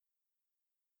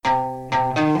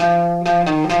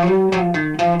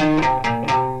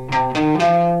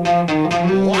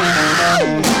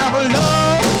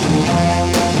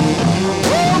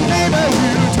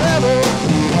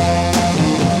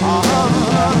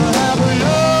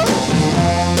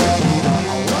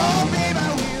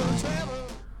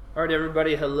right,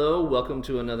 everybody. Hello. Welcome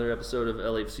to another episode of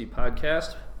LAFC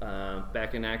Podcast.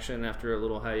 Back in action after a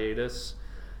little hiatus.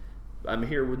 I'm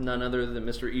here with none other than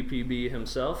Mr. EPB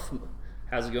himself.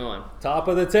 How's it going? Top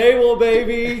of the table,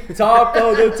 baby. Top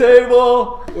of the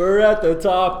table. We're at the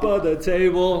top of the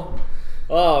table.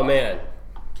 Oh, man.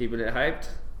 Keeping it hyped?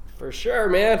 For sure,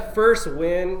 man. First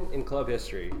win in club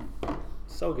history.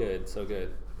 So good, so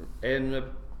good. And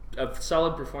a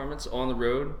solid performance on the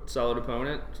road. Solid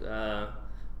opponent.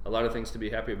 A lot of things to be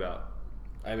happy about.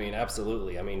 I mean,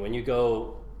 absolutely. I mean, when you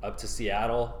go up to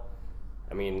Seattle,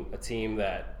 I mean, a team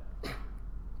that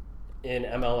in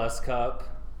MLS Cup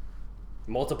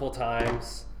multiple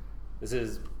times, this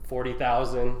is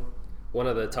 40,000, one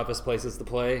of the toughest places to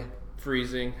play.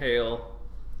 Freezing, hail,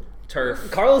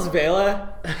 turf. Carlos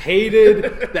Vela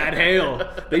hated that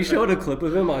hail. They showed a clip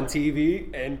of him on TV,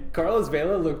 and Carlos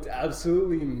Vela looked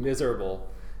absolutely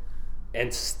miserable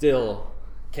and still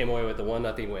came away with the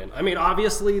 1-0 win. I mean,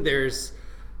 obviously, there's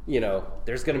going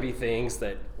to be things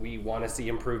that we want to see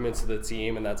improvements to the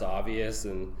team, and that's obvious.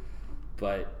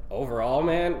 But overall,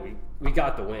 man, we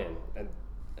got the win, and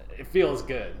it feels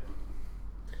good.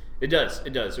 It does.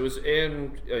 It was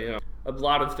a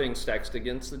lot of things stacked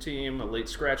against the team. A late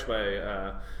scratch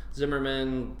by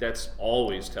Zimmerman. That's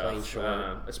always tough,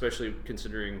 especially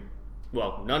considering.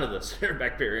 Well, none of the center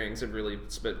back pairings have really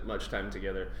spent much time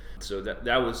together, so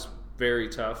that was very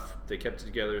tough. They kept it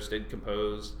together, stayed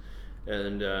composed,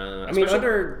 and I mean,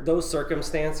 under those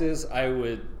circumstances, I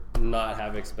would not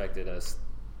have expected us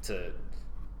to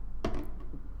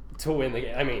win the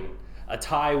game. I mean, a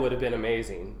tie would have been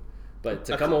amazing, but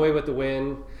to come away with the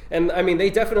win, and I mean,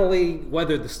 they definitely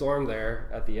weathered the storm there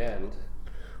at the end.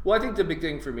 Well, I think the big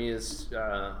thing for me is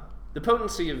the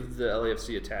potency of the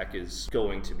LAFC attack is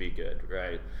going to be good,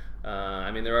 right?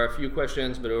 I mean, there are a few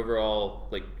questions, but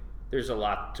overall, there's a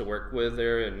lot to work with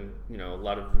there, and a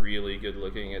lot of really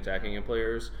good-looking attacking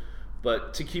players.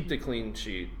 But to keep the clean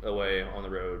sheet away on the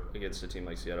road against a team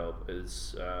like Seattle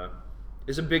is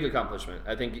a big accomplishment.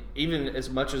 I think even as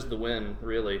much as the win,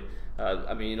 really.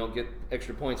 I mean, you don't get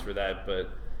extra points for that, but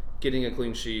getting a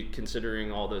clean sheet,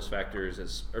 considering all those factors,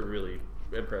 is a really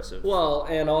impressive. Well,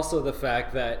 and also the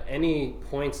fact that any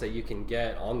points that you can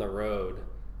get on the road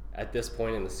at this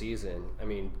point in the season, I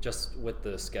mean, just with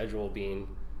the schedule being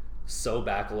so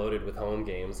backloaded with home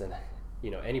games, and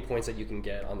any points that you can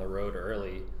get on the road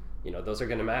early, those are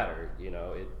going to matter.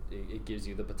 It gives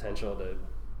you the potential to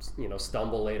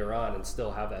stumble later on and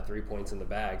still have that 3 points in the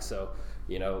bag. So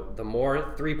the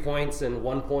more 3 points and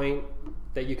 1 point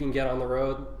that you can get on the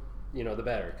road, the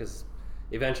better, because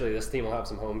eventually this team will have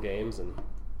some home games. And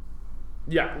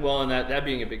yeah, well, and that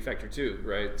being a big factor too,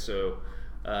 right? So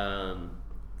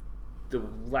the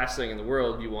last thing in the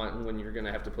world you want when you're going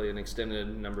to have to play an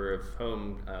extended number of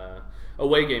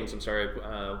away games,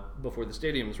 before the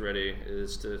stadium's ready,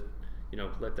 is to,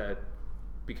 let that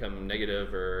become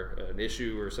negative or an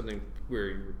issue or something where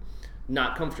you're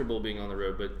not comfortable being on the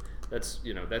road. But that's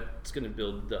going to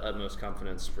build the utmost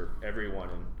confidence for everyone,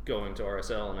 and going to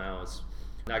RSL now is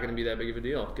not going to be that big of a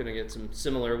deal. Going to get some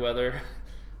similar weather,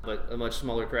 but a much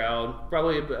smaller crowd,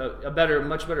 probably a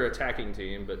much better attacking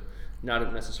team, but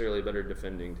not necessarily a better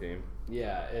defending team.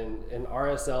 Yeah, and an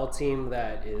RSL team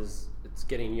it's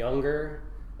getting younger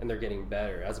and they're getting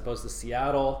better, as opposed to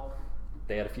Seattle.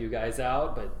 They had a few guys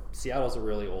out, but Seattle's a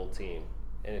really old team.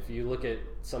 And if you look at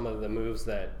some of the moves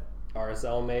that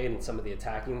RSL made and some of the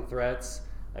attacking threats,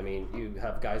 I mean, you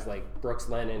have guys like Brooks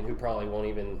Lennon who probably won't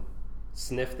even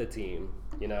sniff the team,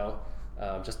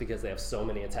 just because they have so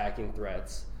many attacking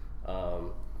threats.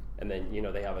 And then,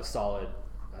 they have a solid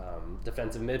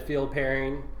defensive midfield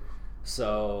pairing.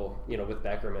 So, with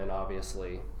Beckerman,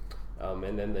 obviously.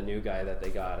 And then the new guy that they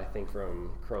got, I think,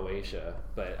 from Croatia.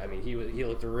 But, I mean, he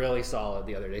looked really solid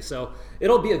the other day. So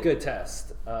it'll be a good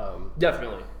test.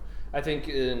 Definitely. I think,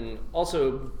 and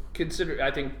also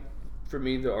I think for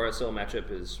me, the RSL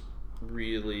matchup is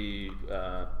really,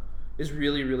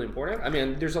 really important. I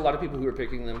mean, there's a lot of people who are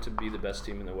picking them to be the best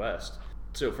team in the West.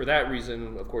 So for that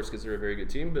reason, of course, because they're a very good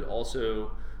team, but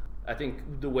also I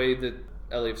think the way that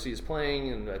LAFC is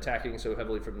playing and attacking so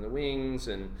heavily from the wings,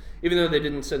 and even though they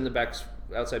didn't send the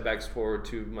outside backs forward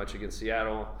too much against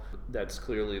Seattle, that's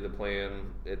clearly the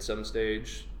plan at some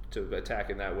stage, to attack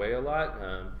in that way a lot.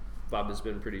 Bob has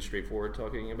been pretty straightforward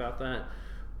talking about that,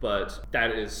 but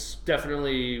that is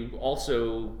definitely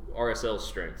also RSL's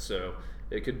strength. So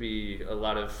it could be a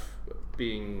lot of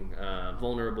being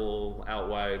vulnerable out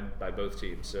wide by both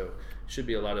teams. So should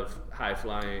be a lot of high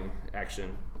flying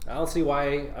action. I don't see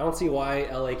why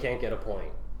LA can't get a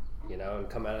point, and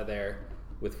come out of there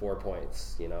with 4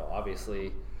 points.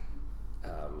 Obviously,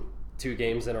 2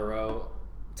 games in a row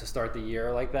to start the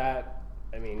year like that.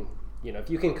 I mean, if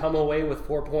you can come away with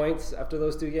 4 points after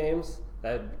those 2 games,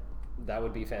 that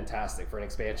would be fantastic for an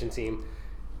expansion team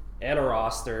and a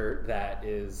roster that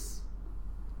is,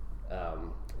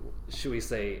 should we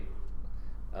say,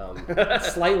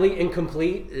 slightly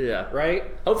incomplete. Yeah. Right?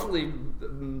 Hopefully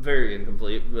very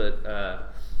incomplete,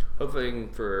 but hoping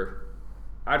for,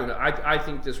 I don't know. I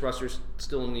think this roster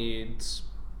still needs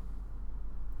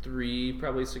 3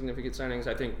 probably significant signings.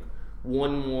 I think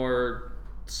 1 more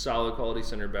solid quality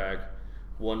center back,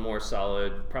 1 more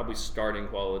solid, probably starting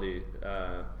quality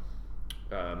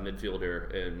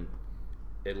midfielder, and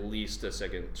at least a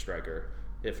second striker,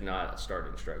 if not a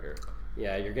starting striker.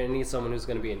 Yeah, you're going to need someone who's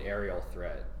going to be an aerial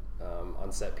threat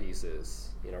on set pieces.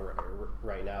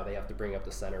 Right now they have to bring up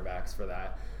the center backs for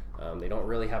that. They don't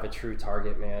really have a true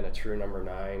target man, a true number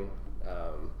 9.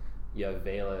 You have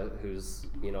Vela, who's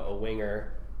a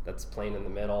winger that's playing in the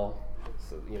middle.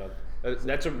 So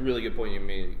that's a really good point you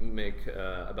make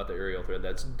about the aerial threat.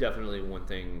 That's definitely one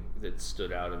thing that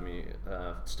stood out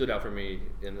for me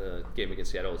in the game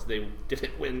against Seattle. Is they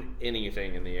didn't win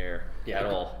anything in the air at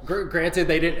all. Granted,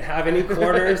 they didn't have any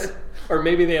corners, or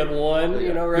maybe they had one.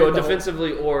 Right?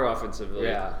 Defensively or offensively.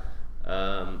 Yeah.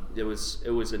 It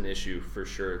was an issue for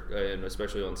sure, and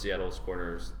especially on Seattle's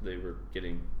corners, they were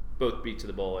getting both beat to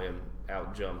the ball and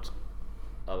out jumped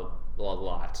a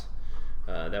lot.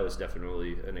 That was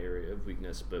definitely an area of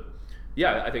weakness, but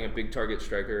yeah, I think a big target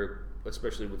striker,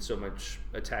 especially with so much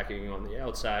attacking on the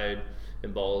outside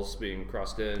and balls being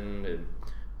crossed in,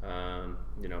 and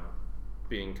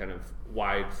being kind of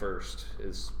wide first,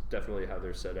 is definitely how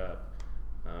they're set up.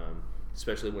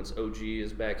 Especially once OG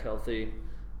is back healthy,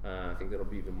 I think that'll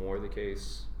be even more the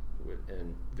case,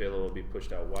 and Vela will be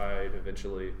pushed out wide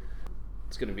eventually.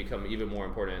 It's going to become even more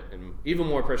important and even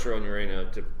more pressure on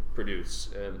Urena to produce.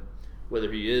 And whether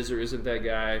he is or isn't that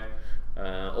guy,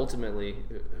 ultimately,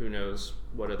 who knows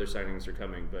what other signings are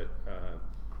coming? But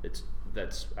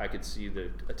I could see the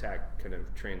attack kind of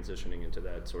transitioning into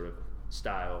that sort of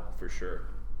style for sure.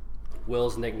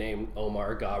 Will's nicknamed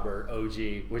Omar Gabber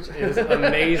OG, which is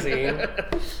amazing.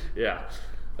 Yeah,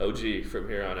 OG from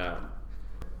here on out.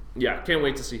 Yeah, can't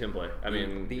wait to see him play. I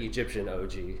mean, the Egyptian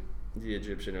OG. The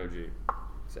Egyptian OG.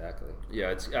 Exactly.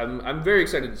 Yeah, I'm very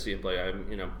excited to see him play.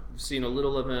 I'm seen a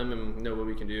little of him and know what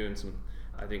we can do, and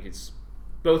I think he's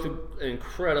both an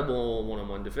incredible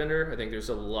one-on-one defender. I think there's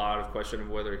a lot of question of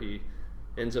whether he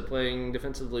ends up playing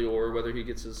defensively or whether he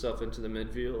gets himself into the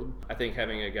midfield. I think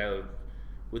having a guy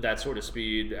with that sort of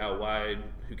speed out wide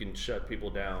who can shut people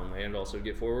down and also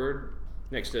get forward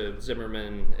next to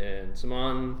Zimmerman and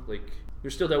Simon,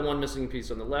 there's still that one missing piece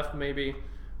on the left maybe,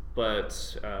 but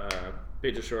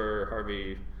Beitashour,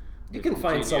 Harvey, you can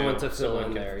find someone to fill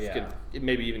in there. Yeah,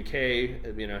 maybe even Kay,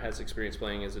 has experience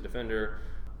playing as a defender.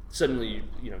 Suddenly,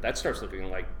 that starts looking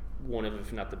like one of,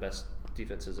 if not the best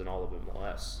defenses in all of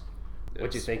MLS.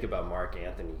 What do you think about Mark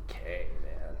Anthony Kay,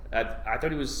 man? I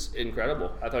thought he was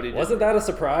incredible. I thought he wasn't that a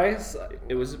surprise?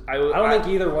 It was. I don't think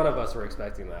either one of us were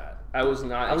expecting that. I was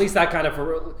not. At least that kind of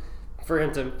for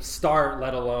him to start,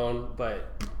 let alone,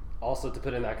 but also to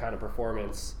put in that kind of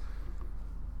performance.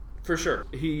 For sure.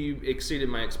 He exceeded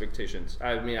my expectations.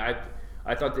 I mean,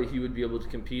 I thought that he would be able to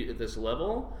compete at this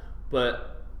level,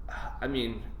 but I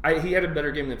mean, he had a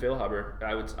better game than Feilhaber.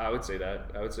 I would say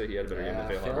that. I would say he had a better game than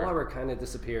Feilhaber. Feilhaber kind of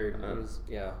disappeared.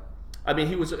 I mean,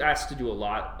 he was asked to do a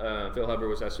lot. Feilhaber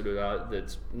was asked to do a lot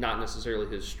that's not necessarily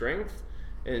his strength,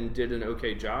 and did an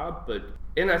okay job.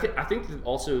 And I think that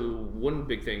also one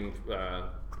big thing,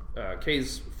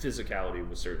 Kay's physicality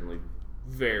was certainly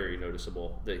very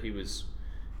noticeable. That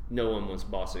no one was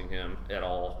bossing him at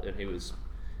all, and he was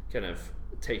kind of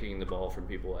taking the ball from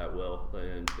people at will,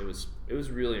 and it was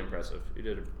really impressive. He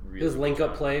did a really his link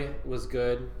up play was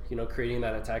good, creating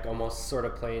that attack, almost sort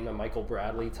of playing a Michael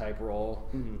Bradley type role,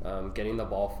 getting the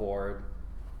ball forward.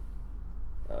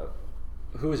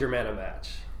 Who was your man of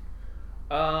match?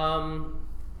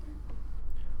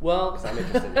 Well, I'm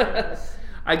interested in this.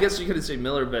 I guess you could say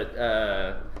Miller, but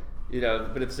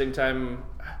but at the same time,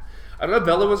 I don't know.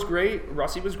 Vela was great.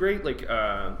 Rossi was great.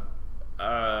 I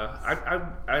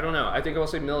don't know. I think I'll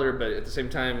say Miller, but at the same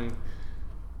time,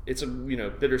 it's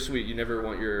bittersweet. You never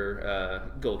want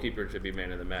your goalkeeper to be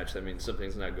man of the match. That means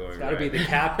something's not going right. It's got to be the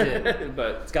captain.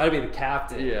 But it's got to be the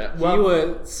captain. Yeah.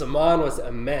 Simon was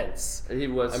immense. He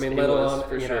was. I mean, let alone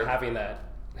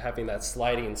having that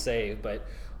sliding save, but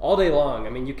all day long. I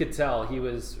mean, you could tell he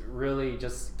was really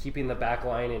just keeping the back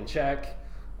line in check.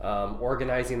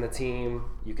 Organizing the team.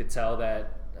 You could tell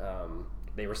that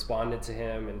they responded to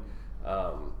him,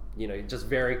 and just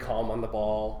very calm on the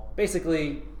ball.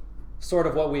 Basically, sort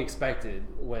of what we expected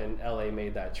when LA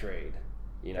made that trade.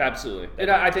 Absolutely. And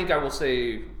I think I will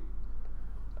say,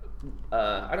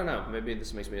 I don't know, maybe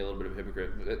this makes me a little bit of a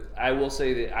hypocrite, but I will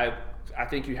say that I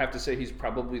think you have to say he's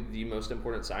probably the most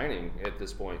important signing at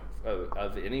this point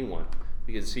of anyone,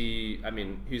 because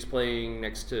he's playing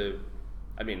next to,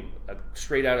 a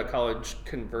straight out of college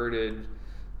converted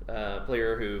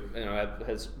player who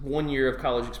has 1 year of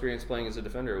college experience playing as a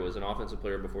defender, was an offensive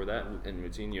player before that in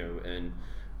Moutinho, and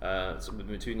so with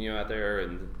Moutinho out there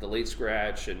and the late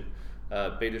scratch, and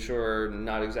Beitashour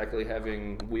not exactly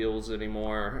having wheels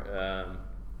anymore.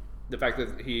 The fact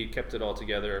that he kept it all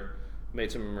together,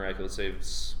 made some miraculous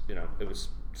saves, it was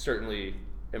certainly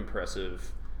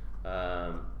impressive,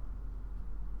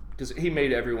 because he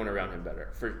made everyone around him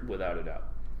better, without a doubt.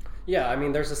 Yeah,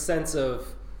 there's a sense of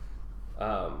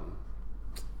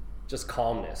just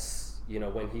calmness,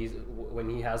 when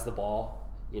he has the ball,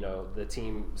 the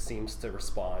team seems to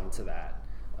respond to that,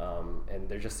 and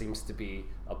there just seems to be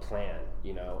a plan.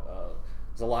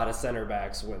 There's a lot of center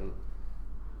backs when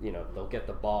they'll get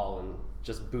the ball and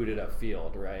just boot it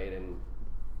upfield, right, and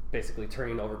basically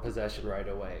turning over possession right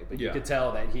away. But you could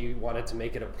tell that he wanted to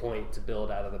make it a point to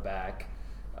build out of the back,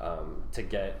 to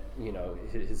get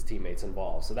his teammates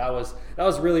involved. So that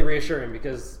was really reassuring,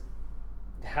 because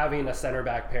having a center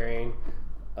back pairing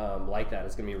like that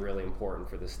is going to be really important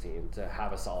for this team to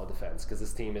have a solid defense, because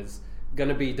this team is going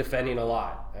to be defending a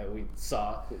lot. We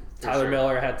saw Tyler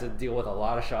Miller had to deal with a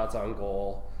lot of shots on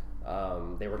goal.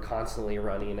 They were constantly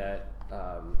running at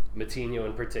Moutinho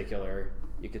in particular.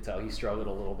 You could tell he struggled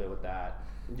a little bit with that.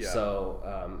 Yeah.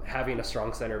 So having a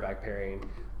strong center back pairing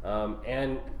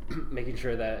and making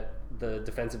sure that the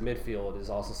defensive midfield is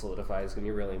also solidified is going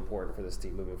to be really important for this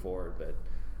team moving forward. But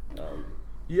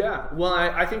well,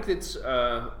 I think that's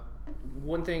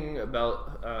one thing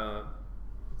about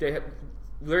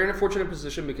they're in a fortunate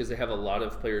position because they have a lot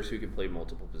of players who can play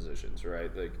multiple positions,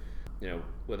 right? Like,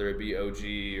 whether it be OG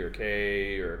or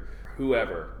K or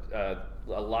whoever, a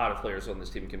lot of players on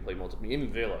this team can play multiple.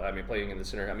 Even Vela, playing in the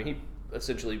center. He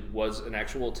essentially was an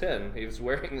actual 10. He was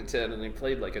wearing the 10, and he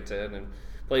played like a 10 and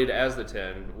played as the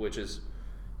 10, which is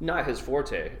not his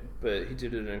forte, but he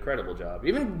did an incredible job.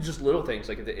 Even just little things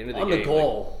like at the end of the game. On the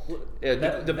goal.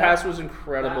 The pass was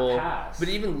incredible. But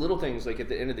even little things like at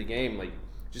the end of the game, like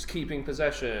just keeping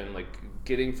possession, like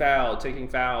getting fouled, taking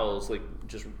fouls, like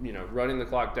just, running the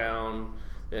clock down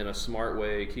in a smart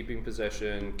way, keeping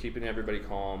possession, keeping everybody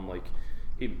calm. Like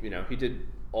he did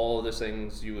all of those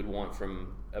things you would want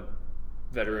from a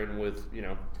veteran with,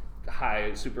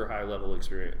 super high level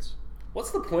experience.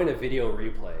 What's the point of video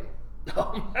replay? If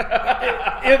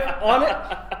on it,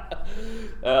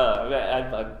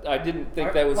 I didn't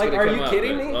think that was going to come up. Are you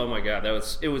kidding me? Oh my god,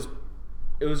 it was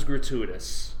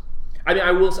gratuitous.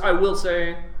 I will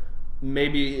say,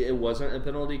 maybe it wasn't a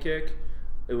penalty kick.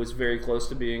 It was very close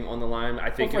to being on the line.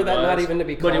 I think for that not even to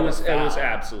be called, but it was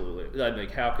absolutely.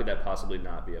 How could that possibly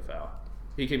not be a foul?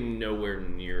 He came nowhere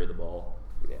near the ball.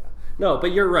 Yeah. No,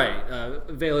 but you're right.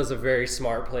 Vela's a very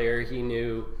smart player. He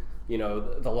knew,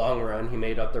 the long run. He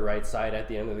made up the right side at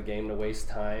the end of the game to waste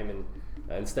time, and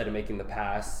instead of making the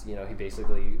pass, he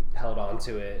basically held on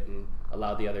to it and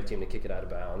allowed the other team to kick it out of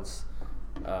bounds.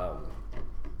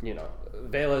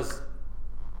 Vela's,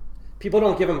 people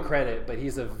don't give him credit, but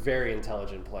he's a very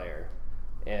intelligent player,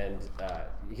 and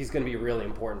he's going to be really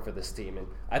important for this team. And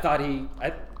I thought he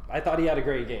had a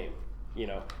great game.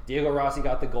 Diego Rossi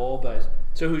got the goal, but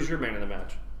so who's your man of the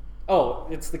match? Oh,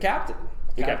 it's the captain.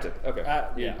 The captain. Okay.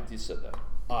 Yeah, you said that.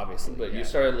 Obviously, but you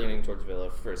started leaning towards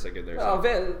Vela for a second there.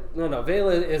 No,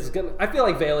 Vela is gonna. I feel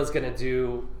like Vela is gonna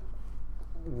do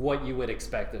what you would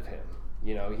expect of him.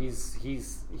 He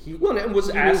was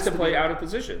asked to play out of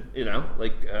position.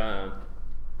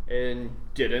 And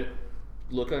didn't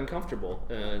look uncomfortable,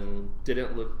 and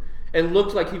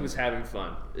looked like he was having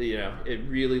fun. It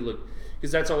really looked,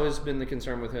 because that's always been the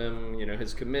concern with him.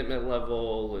 His commitment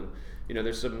level, and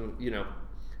there's some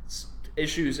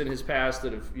issues in his past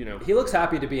that have He looks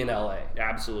happy to be in LA.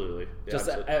 Absolutely. Just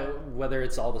absolutely. Whether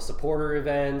it's all the supporter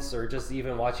events or just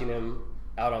even watching him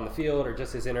out on the field or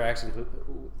just his interactions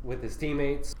with his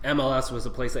teammates. MLS was a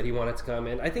place that he wanted to come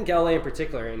in. I think LA in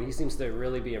particular, and he seems to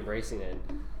really be embracing it.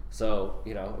 So,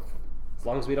 as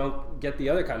long as we don't get the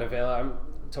other kind of Vela, I'm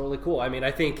totally cool.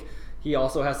 I think he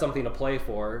also has something to play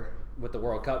for with the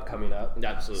World Cup coming up.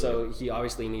 Absolutely. So he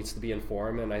obviously needs to be in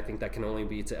form, and I think that can only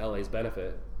be to LA's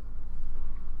benefit.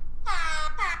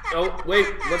 Oh, wait,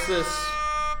 what's this?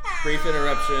 Brief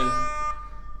interruption.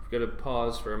 We're going to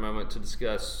pause for a moment to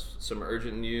discuss some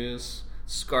urgent news.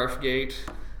 Scarfgate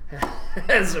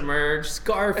has emerged.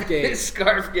 Scarfgate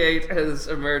Scarfgate has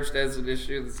emerged as an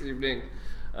issue this evening.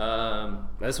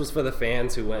 This was for the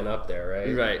fans who went up there,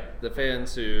 right? Right, the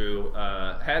fans who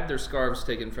had their scarves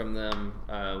taken from them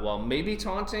while maybe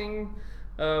taunting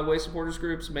away supporters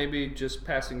groups, maybe just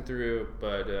passing through,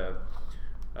 but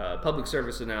public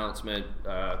service announcement,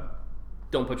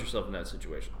 don't put yourself in that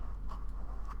situation.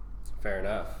 Fair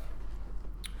enough.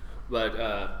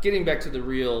 But getting back to the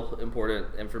real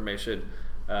important information,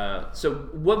 so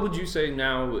what would you say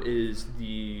now is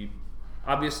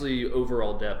obviously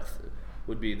overall depth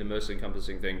would be the most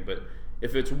encompassing thing, but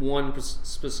if it's one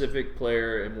specific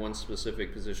player in one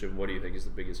specific position, what do you think is the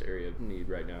biggest area of need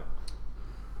right now?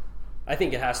 I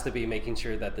think it has to be making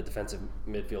sure that the defensive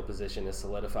midfield position is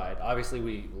solidified. Obviously,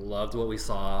 we loved what we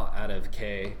saw out of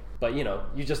Kay, but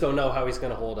you just don't know how he's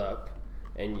going to hold up,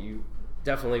 and you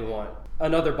definitely want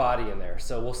another body in there.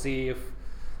 So we'll see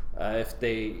if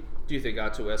they. Do you think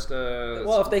Atuesta?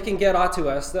 Well, if they can get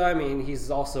Atuesta, I mean,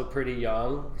 he's also pretty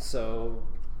young, so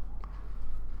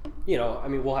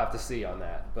we'll have to see on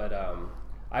that. But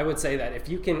I would say that if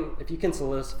you can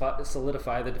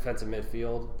solidify the defensive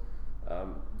midfield,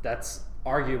 that's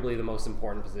arguably the most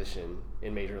important position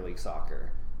in Major League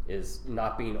Soccer, is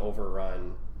not being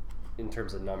overrun in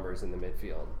terms of numbers in the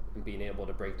midfield and being able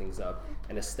to break things up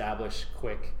and establish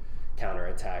quick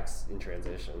counterattacks in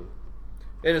transition.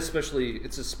 And it's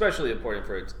especially important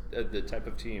for the type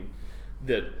of team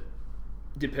that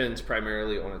depends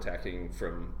primarily on attacking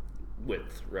from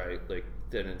width, right? Like,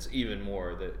 then it's even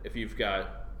more that if you've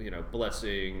got,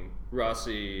 Blessing,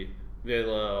 Rossi,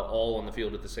 Vela all on the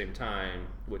field at the same time,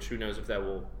 which who knows if that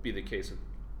will be the case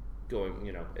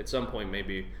going, at some point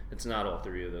maybe it's not all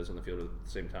three of those on the field at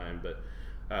the same time, but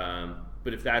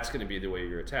if that's going to be the way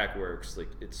your attack works, like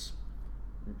it's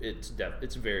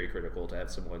very critical to have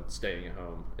someone staying at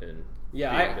home and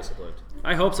being disciplined.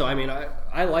 I hope so. I mean,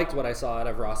 I liked what I saw out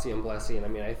of Rossi and Blessing, and I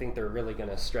mean, I think they're really going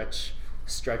to stretch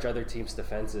other teams'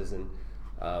 defenses, and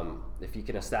if you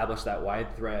can establish that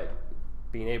wide threat,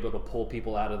 being able to pull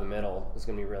people out of the middle is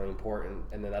going to be really important,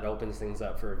 and then that opens things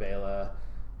up for Vela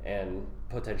and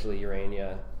potentially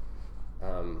Urania.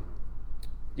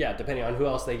 Depending on who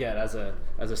else they get as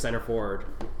a center forward.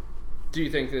 Do you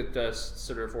think that the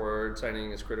center forward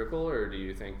signing is critical, or do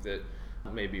you think that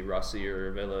maybe Rossi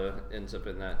or Vela ends up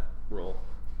in that role?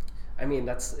 I mean,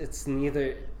 it's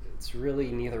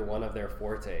really neither one of their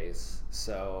fortes.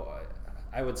 So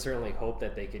I would certainly hope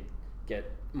that they could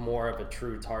get more of a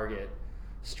true target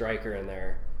striker in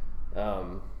there.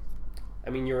 I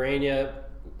mean, Urania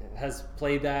has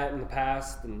played that in the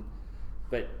past,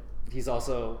 but he's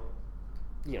also,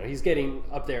 he's getting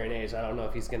up there in age. I don't know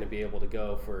if he's going to be able to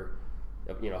go for,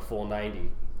 full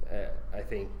 90. I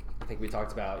think we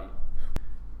talked about.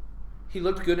 He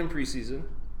looked good in preseason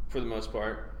for the most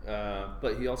part,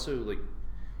 but he also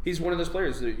he's one of those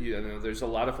players that there's a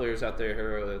lot of players out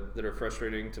there that are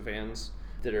frustrating to fans,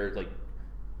 that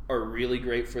are really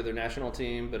great for their national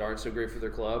team but aren't so great for their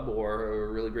club, or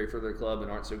are really great for their club and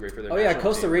aren't so great for their national team.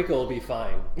 Costa Rica will be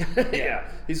fine. Yeah,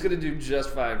 he's going to do just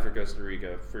fine for Costa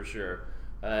Rica for sure.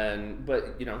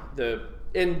 But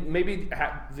and maybe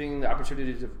having the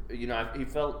opportunity to, he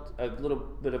felt a little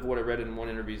bit of what I read in one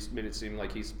interview made it seem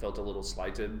like he felt a little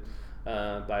slighted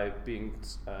by being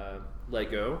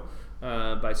let go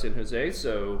by San Jose.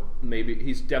 So maybe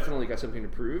he's definitely got something to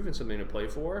prove and something to play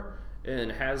for,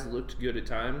 and has looked good at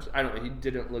times. I don't know. He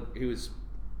didn't look. He was,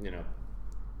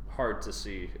 hard to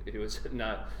see. He was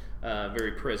not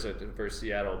very present for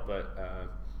Seattle, but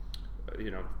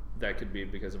that could be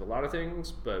because of a lot of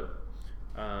things.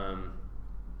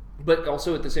 But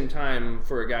also at the same time,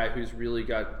 for a guy who's really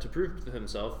got to prove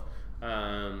himself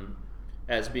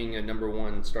as being a number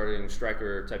one starting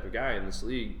striker type of guy in this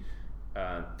league,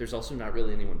 there's also not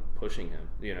really anyone pushing him.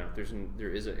 There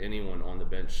isn't anyone on the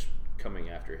bench coming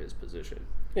after his position.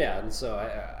 Yeah, and so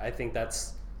I think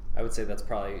I would say that's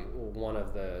probably one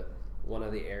of the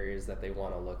areas that they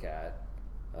want to look at.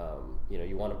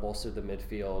 You want to bolster the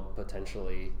midfield,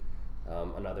 potentially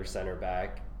another center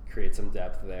back, create some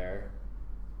depth there.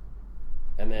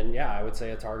 And then, I would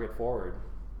say a target forward.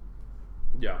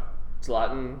 Yeah.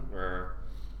 Zlatan or...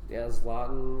 Yeah,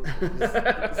 Zlatan.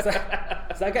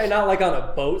 Is that guy not on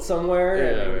a boat somewhere?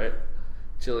 Yeah, right.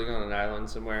 Chilling on an island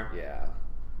somewhere. Yeah.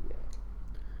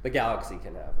 The Galaxy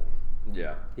can have him.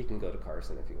 Yeah. He can go to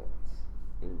Carson if he wants.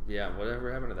 Yeah,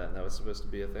 whatever happened to that? That was supposed to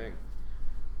be a thing.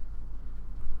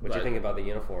 What do you think about the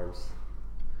uniforms?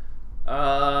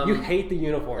 You hate the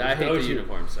uniforms. I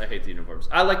hate the uniforms.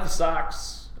 I like the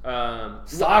socks.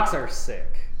 Socks are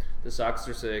sick. The socks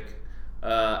are sick.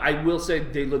 I will say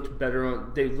they looked better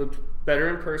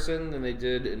in person than they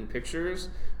did in pictures,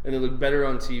 and they looked better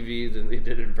on TV than they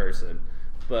did in person.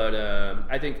 But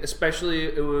I think especially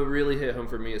it would really hit home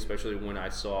for me, especially when I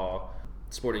saw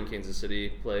Sporting Kansas City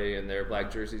play in their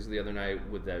black jerseys the other night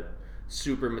with that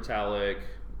super metallic,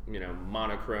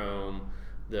 monochrome,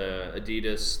 the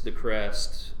Adidas, the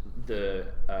crest, the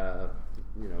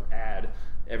ad,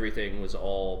 everything was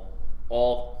all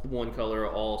one color,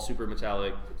 all super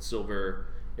metallic silver.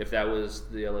 If that was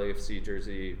the LAFC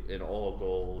jersey in all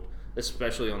gold,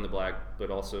 especially on the black,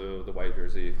 but also the white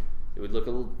jersey, it would look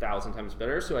 1,000 times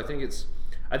better. So I think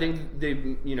they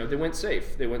they went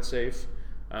safe. They went safe.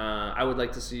 I would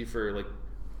like to see for like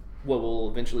what will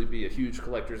eventually be a huge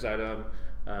collector's item.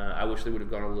 I wish they would have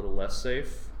gone a little less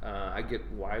safe. I get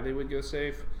why they would go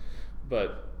safe,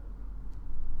 but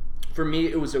for me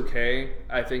it was okay.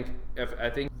 I think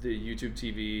the YouTube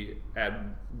TV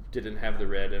ad didn't have the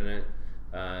red in it.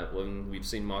 When we've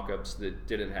seen mock-ups that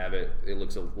didn't have it, it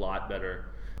looks a lot better.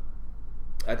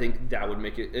 I think that would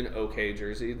make it an okay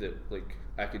jersey that like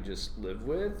I could just live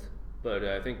with. But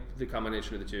I think the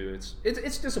combination of the two,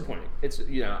 it's disappointing. It's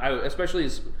especially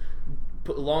as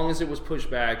long as it was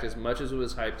pushed back, as much as it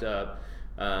was hyped up,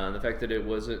 the fact that it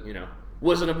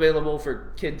wasn't available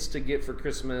for kids to get for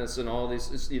Christmas and all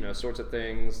these sorts of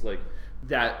things like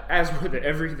that. As with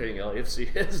everything LAFC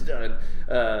has done,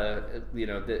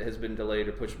 that has been delayed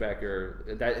or pushed back,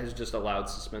 or that has just allowed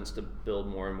suspense to build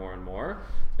more and more and more.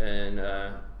 And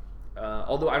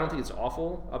although I don't think it's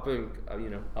awful,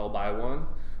 I'll buy one.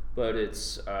 But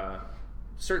it's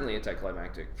certainly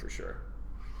anticlimactic for sure.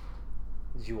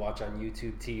 Did you watch on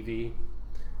YouTube TV?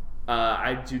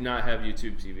 I do not have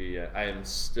YouTube TV yet. I am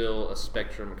still a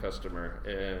Spectrum customer,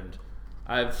 and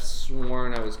I've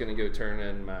sworn I was going to go turn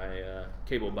in my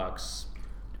cable box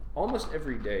almost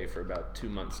every day for about 2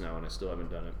 months now, and I still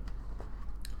haven't done it.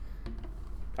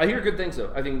 I hear good things,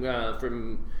 though. I think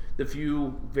from the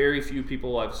very few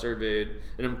people I've surveyed,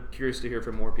 and I'm curious to hear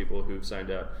from more people who've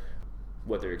signed up,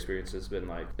 what their experience has been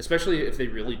like, especially if they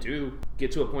really do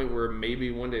get to a point where maybe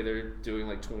one day they're doing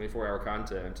like 24-hour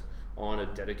content on a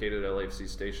dedicated LAFC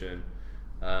station.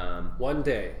 One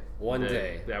day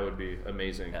that would be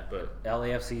amazing. But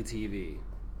LAFC TV,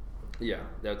 yeah,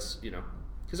 that's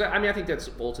because I think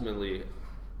that's ultimately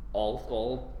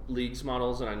all leagues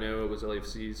models, and I know it was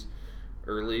LAFC's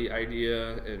early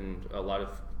idea, and a lot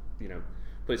of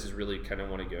places really kind of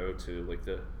want to go to like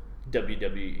the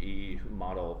WWE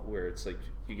model where it's like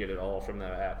you get it all from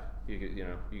that app. You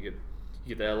get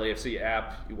the LAFC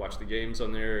app. You watch the games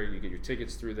on there. You get your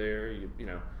tickets through there.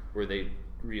 Where they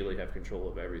really have control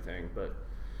of everything. But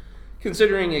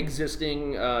considering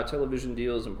existing television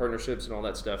deals and partnerships and all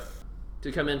that stuff,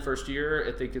 to come in first year,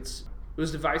 I think it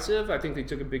was divisive. I think they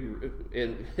took a big,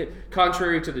 and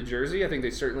contrary to the jersey, I think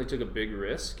they certainly took a big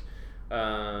risk.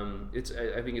 I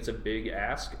think it's a big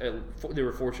ask. They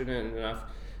were fortunate enough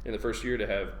in the first year to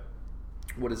have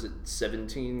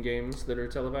 17 games that are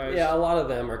televised? Yeah, a lot of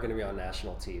them are going to be on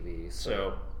national TV.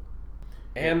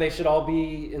 And they should all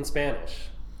be in Spanish.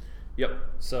 Yep.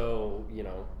 So,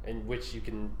 and which you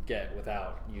can get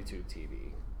without YouTube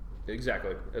TV.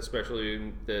 Exactly.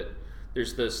 Especially that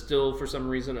there's the still, for some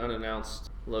reason, unannounced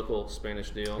local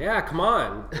Spanish deal. Yeah, come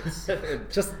on.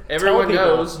 Just everyone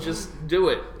knows, just do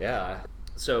it. Yeah.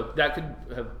 So that could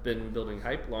have been building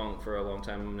hype for a long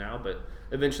time now, but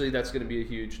eventually that's going to be a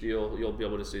huge deal. You'll be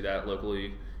able to see that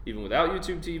locally, even without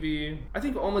YouTube TV. I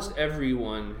think almost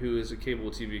everyone who is a cable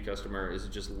TV customer is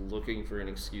just looking for an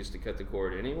excuse to cut the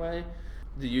cord anyway.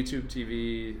 The YouTube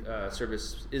TV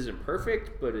service isn't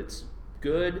perfect, but it's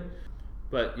good.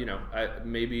 But,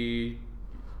 maybe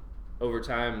over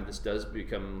time this does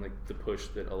become like the push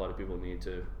that a lot of people need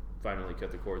to finally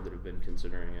cut the cord that have been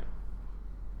considering it.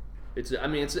 It's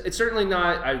certainly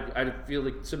not. I feel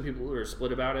like some people are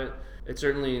split about it. It's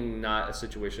certainly not a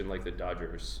situation like the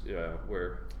Dodgers,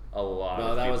 where a lot of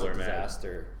people are mad. No, that was a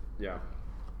disaster. Yeah.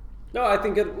 No, I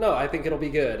think it'll be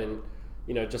good, and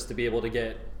just to be able to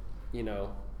get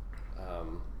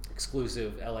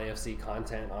exclusive LAFC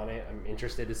content on it. I'm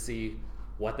interested to see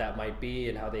what that might be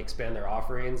and how they expand their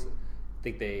offerings. I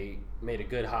think they made a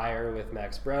good hire with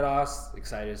Max Bredos.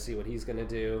 Excited to see what he's going to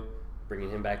do,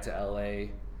 bringing him back to LA.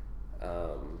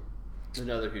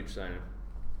 Another huge signing.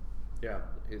 Yeah,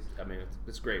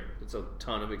 it's great. It's a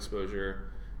ton of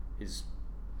exposure. He's,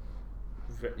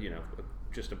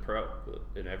 just a pro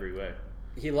in every way.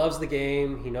 He loves the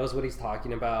game. He knows what he's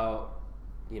talking about.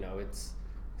 This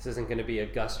isn't going to be a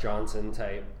Gus Johnson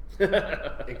type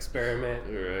experiment.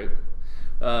 All right.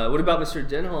 What about Mr.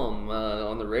 Denholm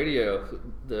on the radio?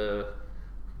 The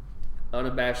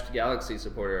unabashed Galaxy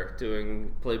supporter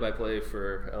doing play-by-play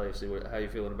for LAFC. How are you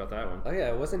feeling about that one? Oh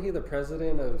yeah, wasn't he the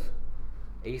president of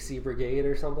AC Brigade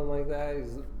or something like that?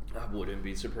 I wouldn't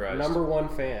be surprised. Number one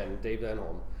fan, Dave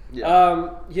Denholm.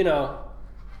 Yeah.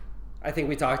 I think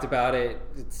we talked about it.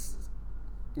 It's,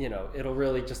 it'll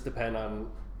really just depend on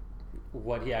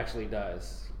what he actually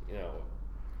does.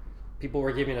 People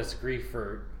were giving us grief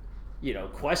for,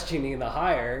 questioning the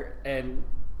hire, and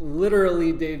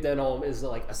literally Dave Denholm is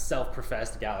like a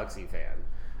self-professed Galaxy fan.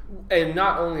 And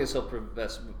not only a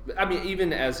self-professed, I mean,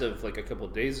 even as of like a couple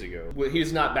of days ago,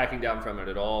 he's not backing down from it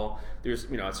at all. There's,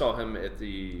 I saw him at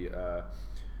the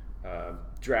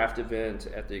draft event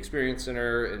at the Experience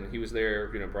Center, and he was there,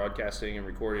 broadcasting and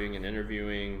recording and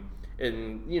interviewing.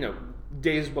 And,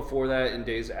 days before that and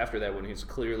days after that, when he's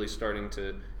clearly starting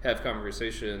to have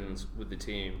conversations with the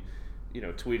team,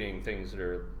 tweeting things that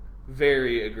are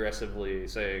very aggressively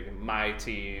saying my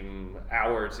team,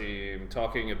 our team,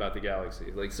 talking about the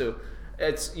Galaxy. Like, so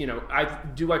it's, I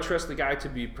trust the guy to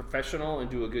be professional and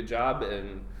do a good job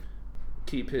and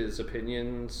keep his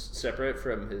opinions separate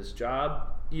from his job?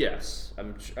 Yes,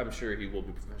 I'm sure he will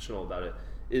be professional about it.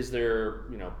 Is there,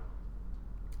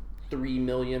 3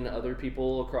 million other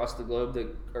people across the globe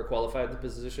that are qualified for the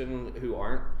position who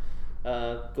aren't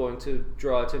going to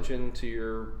draw attention to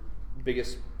your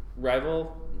biggest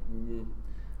rival?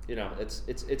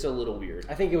 It's a little weird.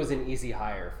 I think it was an easy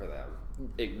hire for them.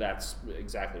 That's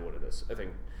exactly what it is. I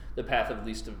think the path of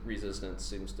least of resistance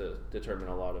seems to determine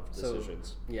a lot of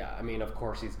decisions. So, yeah, I mean, of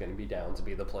course he's going to be down to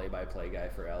be the play-by-play guy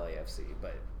for LAFC,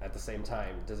 but at the same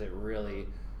time, does it really...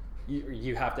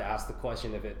 You have to ask the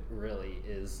question if it really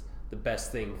is the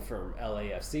best thing from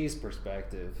LAFC's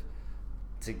perspective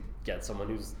to get someone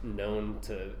who's known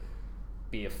to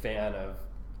be a fan of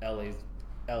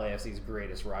LAFC's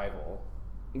greatest rival.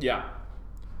 Yeah.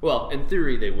 Well, in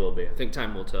theory they will be. I think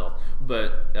time will tell.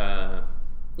 But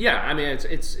yeah, I mean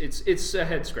it's a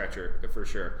head scratcher for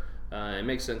sure. It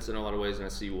makes sense in a lot of ways, and I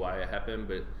see why it happened.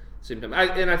 But at the same time,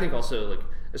 I think also like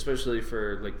especially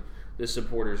for like the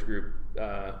supporters group,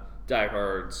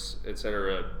 diehards,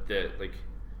 etc., that like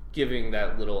giving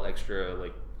that little extra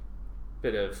like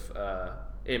bit of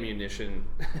ammunition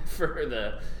for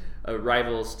the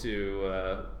rivals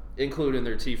to include in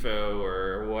their tifo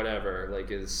or whatever, like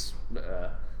is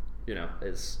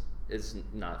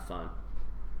not fun.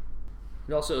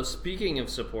 And also, speaking of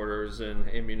supporters and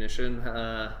ammunition,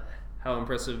 how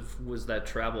impressive was that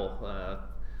travel?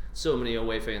 So many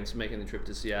away fans making the trip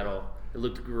to Seattle. It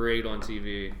looked great on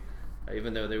TV,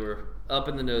 even though they were up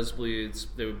in the nosebleeds.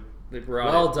 They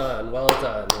brought well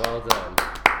done.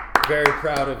 Very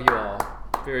proud of you all.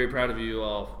 Very proud of you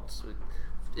all.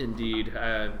 Indeed.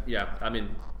 Yeah, I mean,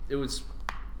 it was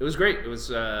great. It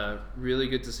was really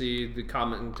good to see the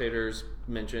commentators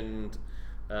mentioned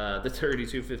the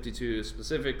 3252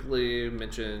 specifically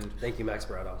mentioned. Thank you, Max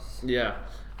Brados. Yeah.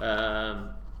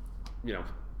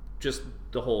 Just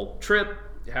the whole trip,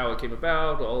 how it came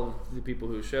about, all the people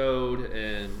who showed,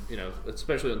 and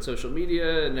especially on social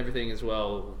media and everything as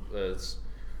well. It's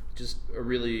just a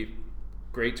really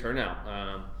great turnout.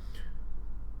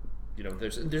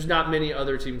 There's not many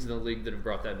other teams in the league that have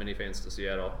brought that many fans to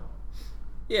Seattle.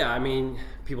 Yeah, I mean,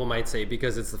 people might say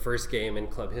because it's the first game in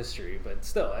club history, but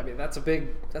still, I mean, that's a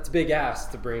big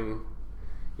ask to bring,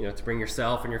 to bring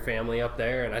yourself and your family up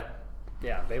there. And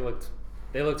they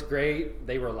looked great.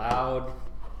 They were loud.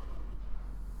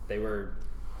 They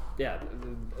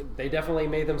definitely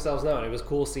made themselves known. It was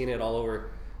cool seeing it all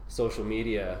over social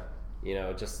media.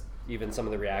 Just even some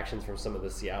of the reactions from some of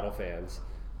the Seattle fans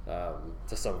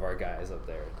to some of our guys up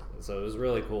there. So it was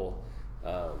really cool.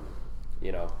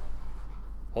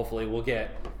 Hopefully we'll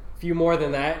get a few more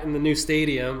than that in the new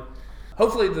stadium.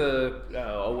 Hopefully the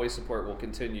away support will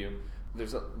continue.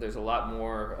 There's a lot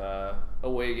more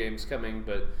away games coming,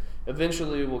 but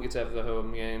eventually we'll get to have the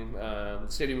home game. The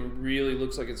stadium really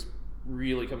looks like it's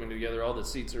really coming together. All the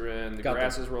seats are in. The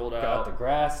grass is rolled out. Got the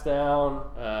grass down.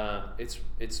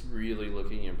 It's really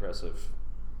looking impressive.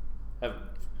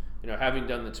 Having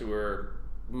done the tour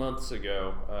months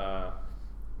ago,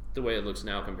 the way it looks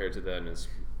now compared to then is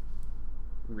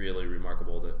really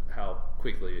remarkable. That how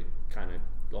quickly it kind of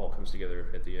all comes together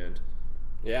at the end.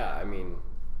 Yeah, I mean,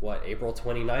 April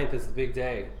 29th is the big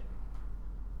day.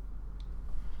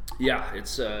 Yeah,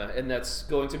 it's and that's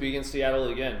going to be against Seattle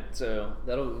again. So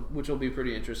which will be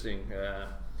pretty interesting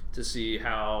to see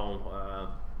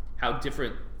how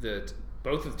different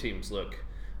both of the teams look.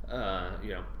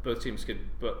 Both teams could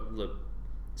look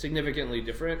significantly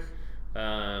different,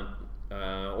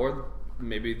 or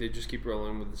maybe they just keep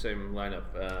rolling with the same lineup.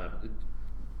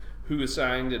 Who is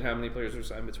signed and how many players are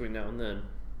signed between now and then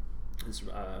is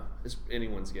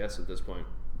anyone's guess at this point.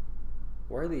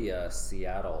 Where are the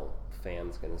Seattle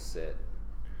fans going to sit?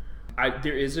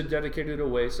 There is a dedicated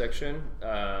away section.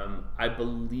 I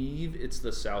believe it's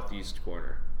the southeast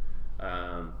corner,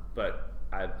 but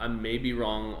I may be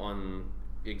wrong on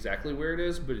exactly where it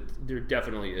is, but there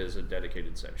definitely is a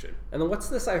dedicated section. And then what's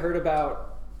this I heard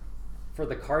about for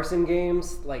the Carson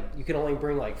games? Like, you can only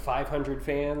bring like 500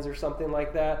 fans or something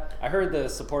like that. I heard the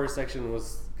supporter section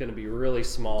was going to be really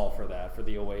small for that, for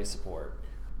the away support.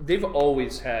 They've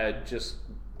always had just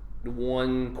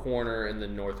one corner in the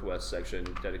northwest section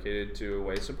dedicated to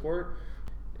away support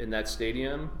in that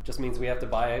stadium. Just means we have to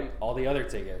buy all the other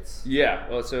tickets. Yeah,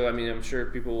 well, so I mean, I'm sure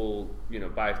people will,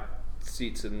 buy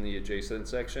seats in the adjacent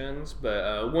sections,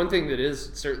 but one thing that is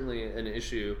certainly an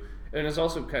issue, and it's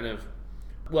also kind of,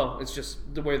 well, it's just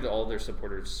the way that all their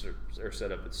supporters are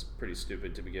set up. It's pretty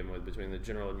stupid to begin with, between the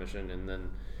general admission and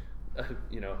then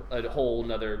a whole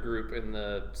nother group in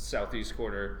the southeast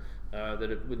corner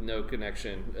with no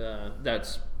connection.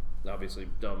 That's obviously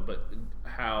dumb, but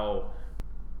how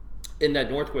in that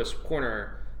northwest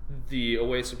corner, the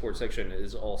away support section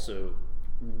is also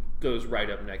goes right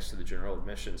up next to the general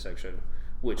admission section,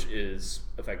 which is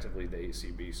effectively the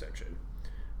ACB section.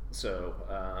 So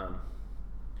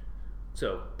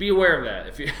so be aware of that.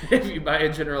 If you buy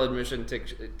a general admission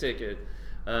ticket,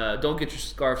 don't get your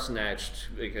scarf snatched,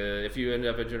 because if you end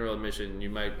up at general admission, you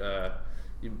might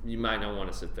you might not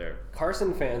want to sit there.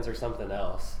 Carson fans are something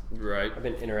else. Right. I've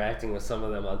been interacting with some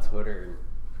of them on Twitter,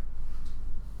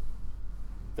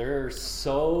 and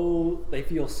they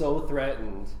feel so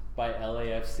threatened by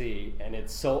LAFC, and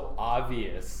it's so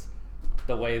obvious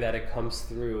the way that it comes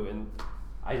through, and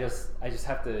I just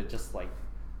have to just like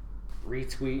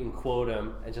retweet and quote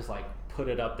them and just like put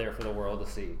it up there for the world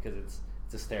to see, because it's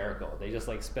hysterical. They just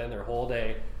like spend their whole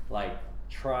day like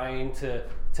trying to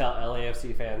tell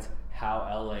LAFC fans how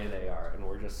LA they are, and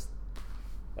we're just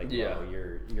like, no,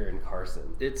 you're in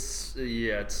Carson. The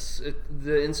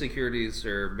insecurities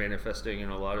are manifesting in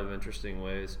a lot of interesting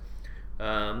ways.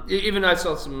 Even I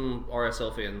saw some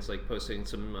RSL fans like posting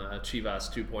some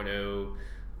Chivas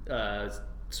 2.0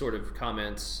 sort of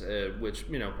comments, which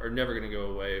are never going to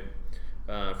go away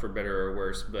for better or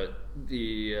worse. But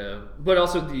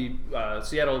also the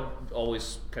Seattle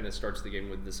always kind of starts the game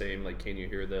with the same, like, can you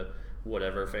hear the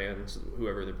whatever fans,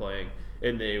 whoever they're playing,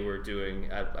 and they were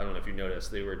doing, I don't know if you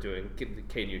noticed, they were doing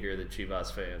can you hear the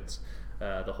Chivas fans,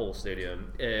 the whole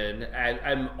stadium. And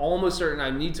I'm almost certain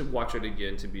I need to watch it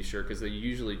again to be sure, because they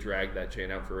usually drag that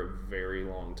chant out for a very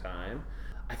long time.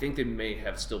 I think they may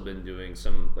have still been doing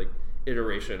some like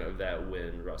iteration of that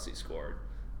when Rossi scored,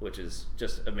 which is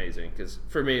just amazing, because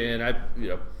for me, and I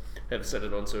have said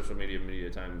it on social media many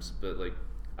times, but like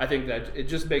I think that it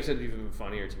just makes it even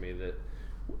funnier to me that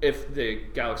if the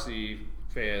Galaxy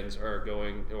fans are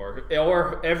going, or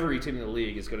every team in the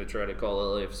league is going to try to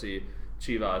call LAFC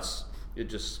Chivas, it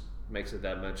just makes it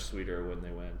that much sweeter when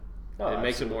they win. It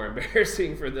makes it more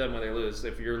embarrassing for them when they lose.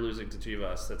 If you're losing to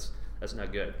Chivas, that's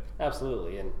not good.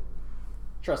 Absolutely. And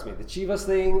trust me, the Chivas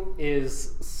thing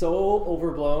is so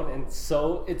overblown and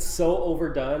it's so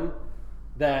overdone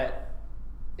that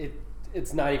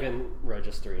it's not even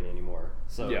registering anymore.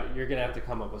 So you're gonna have to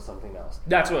come up with something else.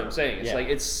 That's what I'm saying. It's like,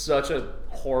 it's such a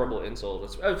horrible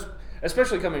insult,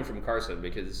 especially coming from Carson,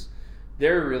 because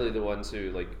they're really the ones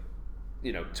who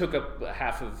took up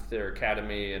half of their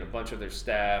academy and a bunch of their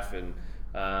staff, and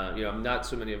not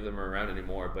so many of them are around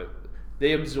anymore, but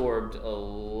they absorbed a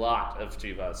lot of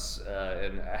Chivas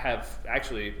and have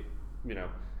actually,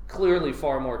 clearly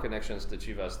far more connections to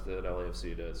Chivas than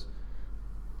LAFC does.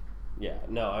 Yeah,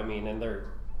 no, I mean, and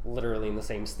they're literally in the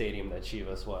same stadium that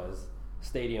Chivas was,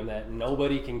 stadium that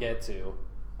nobody can get to.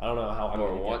 I don't know how I'm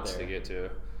going to get there. Or wants to get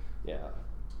to. Yeah.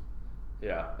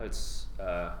 Yeah, it's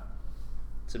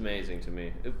amazing to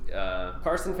me.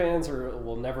 Carson fans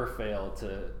will never fail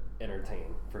to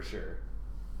entertain, for sure.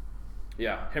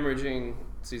 Yeah, hemorrhaging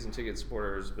season ticket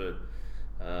supporters, but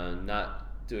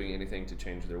not doing anything to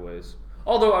change their ways.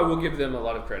 Although I will give them a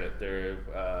lot of credit.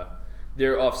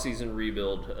 Their off-season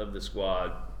rebuild of the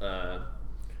squad,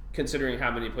 considering how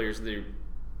many players they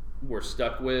were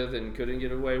stuck with and couldn't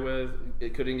get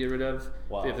rid of,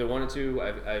 if they wanted to,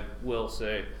 I will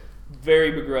say,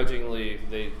 very begrudgingly,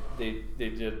 they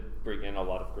did bring in a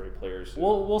lot of great players.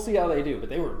 We'll see how they do, but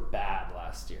they were bad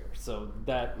last year, so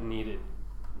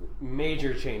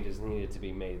major changes needed to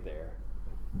be made there.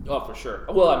 Oh, for sure.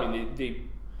 Well, I mean,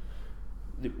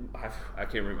 I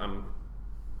can't remember. I'm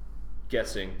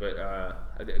guessing, but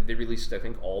they released, I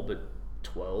think, all but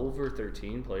 12 or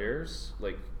 13 players.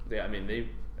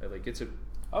 It's a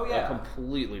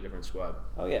completely different squad.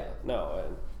 Oh yeah, no,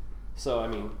 and so I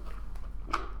mean,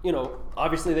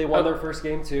 obviously they won their first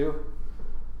game too,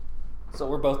 so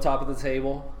we're both top of the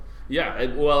table.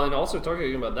 Yeah, well, and also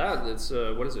talking about that, it's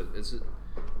what is it?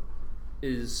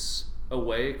 Is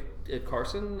away at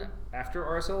Carson after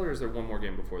RSL, or is there one more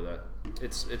game before that?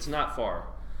 It's not far.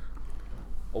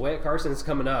 Away at Carson's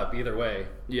coming up either way.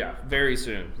 Yeah, very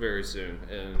soon,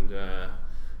 and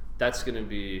that's gonna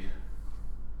be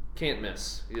can't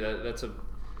miss. Yeah, that's a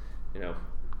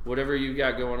whatever you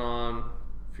got going on.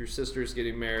 If your sister's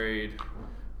getting married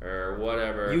or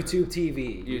whatever, YouTube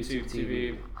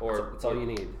TV, or that's all you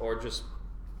need, or just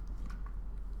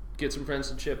get some friends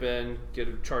to chip in, get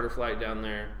a charter flight down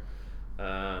there,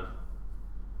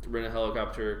 rent a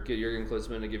helicopter, get Jurgen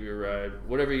Klinsmann to give you a ride.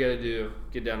 Whatever you got to do,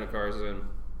 get down to Carson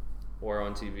or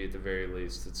on TV at the very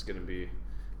least. It's going to be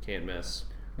can't miss.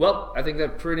 Well, I think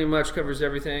that pretty much covers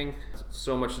everything.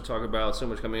 So much to talk about, so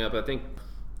much coming up. I think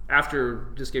after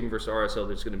this game versus RSL,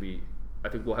 there's going to be, I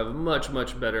think we'll have a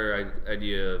much better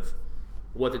idea of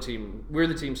where the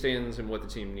team stands and what the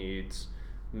team needs.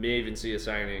 May even see a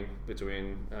signing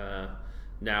between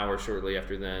now or shortly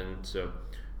after then. So,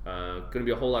 going to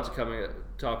be a whole lot to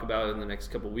talk about in the next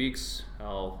couple weeks.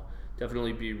 I'll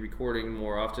definitely be recording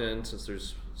more often since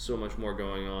there's so much more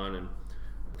going on. And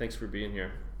thanks for being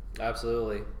here.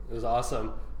 Absolutely, it was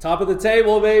awesome. Top of the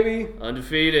table, baby.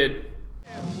 Undefeated.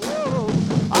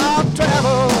 I've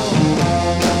traveled